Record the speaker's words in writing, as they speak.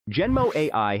Genmo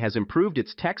AI has improved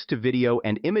its text-to-video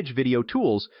and image-video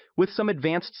tools with some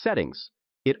advanced settings.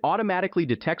 It automatically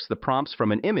detects the prompts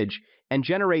from an image and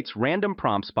generates random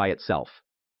prompts by itself.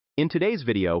 In today's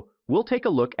video, we'll take a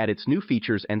look at its new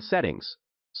features and settings.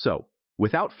 So,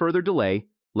 without further delay,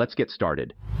 let's get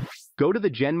started. Go to the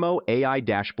Genmo AI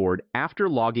dashboard after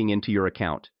logging into your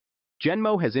account.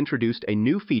 Genmo has introduced a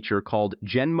new feature called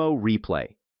Genmo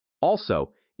Replay.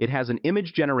 Also, it has an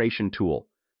image generation tool,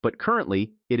 but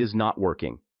currently it is not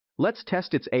working. Let's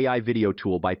test its AI video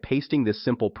tool by pasting this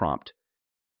simple prompt.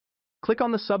 Click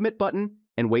on the Submit button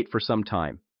and wait for some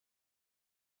time.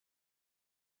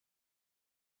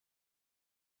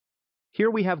 Here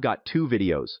we have got 2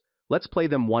 videos. Let's play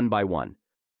them one by one.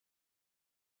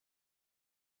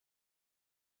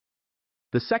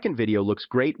 The second video looks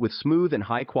great with smooth and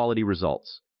high-quality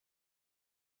results.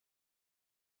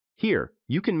 Here,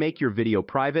 you can make your video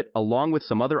private along with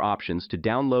some other options to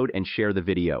download and share the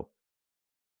video.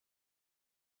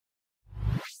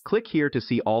 Click here to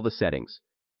see all the settings.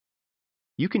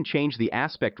 You can change the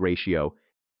aspect ratio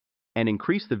and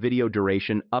increase the video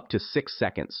duration up to 6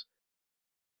 seconds.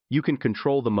 You can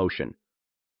control the motion.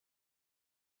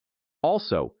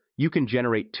 Also, you can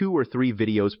generate 2 or 3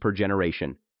 videos per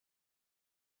generation.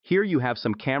 Here you have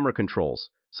some camera controls,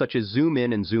 such as zoom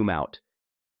in and zoom out,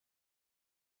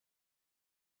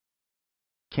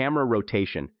 camera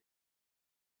rotation,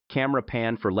 camera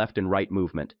pan for left and right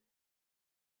movement,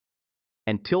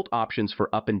 and tilt options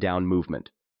for up and down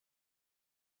movement.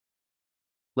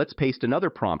 Let's paste another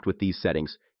prompt with these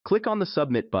settings. Click on the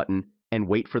Submit button and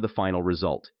wait for the final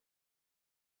result.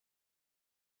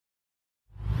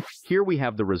 Here we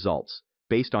have the results.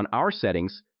 Based on our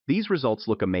settings, these results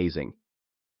look amazing.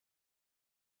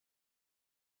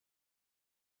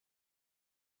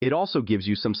 It also gives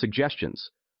you some suggestions.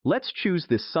 Let's choose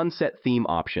this sunset theme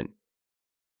option.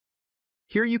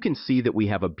 Here you can see that we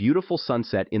have a beautiful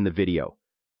sunset in the video.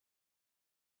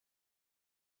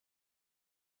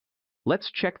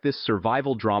 Let's check this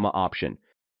survival drama option.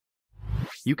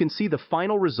 You can see the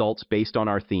final results based on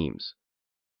our themes.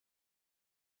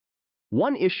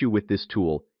 One issue with this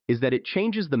tool is that it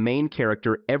changes the main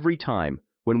character every time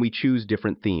when we choose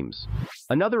different themes.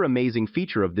 Another amazing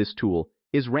feature of this tool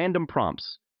is random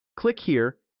prompts. Click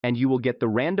here and you will get the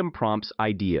random prompts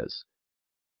ideas.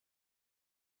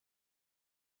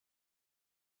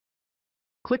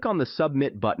 Click on the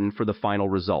Submit button for the final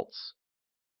results.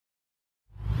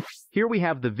 Here we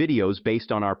have the videos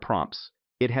based on our prompts.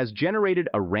 It has generated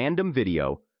a random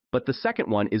video, but the second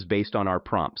one is based on our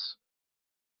prompts.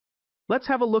 Let's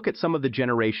have a look at some of the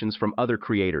generations from other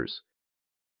creators.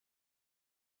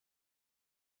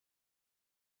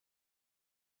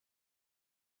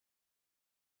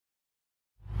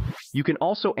 You can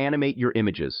also animate your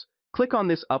images. Click on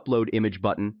this Upload Image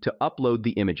button to upload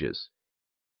the images.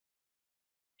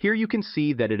 Here you can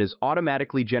see that it has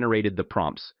automatically generated the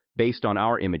prompts based on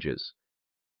our images.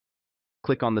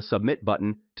 Click on the Submit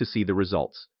button to see the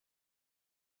results.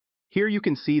 Here you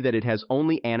can see that it has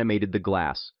only animated the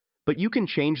glass, but you can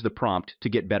change the prompt to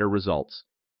get better results.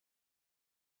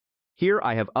 Here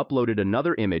I have uploaded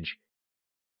another image,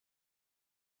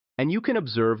 and you can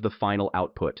observe the final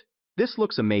output. This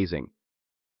looks amazing.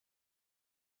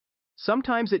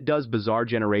 Sometimes it does bizarre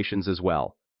generations as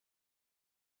well.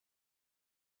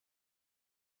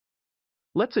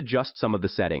 Let's adjust some of the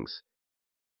settings.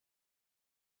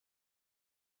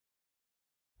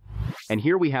 And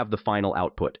here we have the final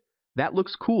output. That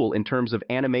looks cool in terms of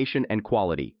animation and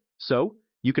quality. So,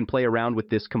 you can play around with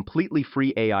this completely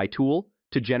free AI tool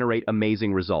to generate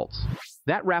amazing results.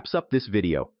 That wraps up this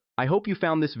video. I hope you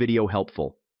found this video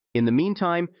helpful. In the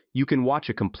meantime, you can watch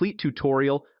a complete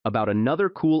tutorial about another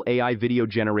cool AI video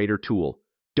generator tool.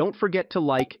 Don't forget to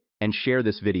like and share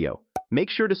this video. Make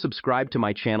sure to subscribe to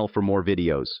my channel for more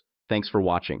videos. Thanks for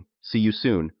watching. See you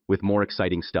soon with more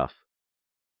exciting stuff.